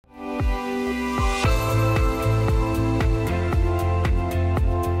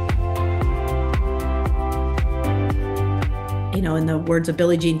know, in the words of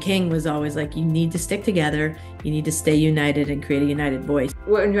Billie Jean King, was always like, you need to stick together, you need to stay united and create a united voice.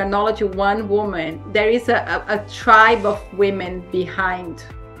 When you acknowledge one woman, there is a tribe of women behind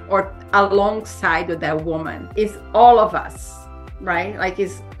or alongside of that woman. It's all of us, right? Like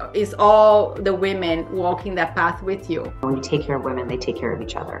it's all the women walking that path with you. When you take care of women, they take care of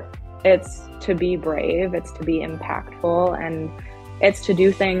each other. It's to be brave, it's to be impactful, and it's to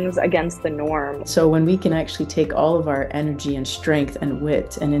do things against the norm. So when we can actually take all of our energy and strength and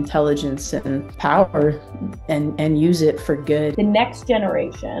wit and intelligence and power and use it for good. The next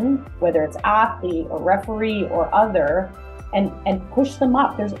generation, whether it's athlete or referee or other, and push them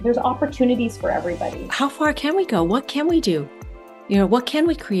up. There's opportunities for everybody. How far can we go? What can we do? You know, what can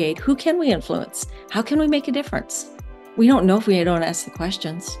we create? Who can we influence? How can we make a difference? We don't know if we don't ask the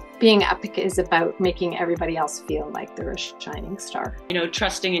questions. Being epic is about making everybody else feel like they're a shining star. You know,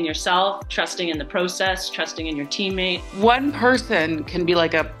 trusting in yourself, trusting in the process, trusting in your teammate. One person can be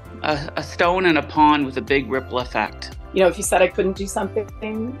like a stone in a pond with a big ripple effect. You know, if you said I couldn't do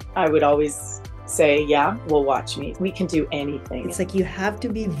something, I would always say, yeah, well, watch me. We can do anything. It's like you have to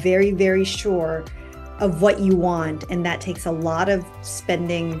be very, very sure of what you want. And that takes a lot of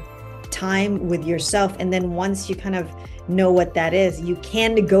spending time with yourself. And then once you kind of know what that is, you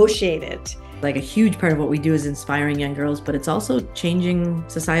can negotiate it. Like a huge part of what we do is inspiring young girls, but it's also changing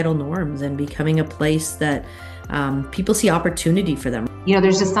societal norms and becoming a place that people see opportunity for them. You know,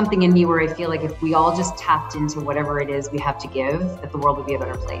 there's just something in me where I feel like if we all just tapped into whatever it is we have to give, that the world would be a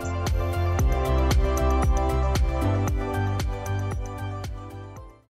better place.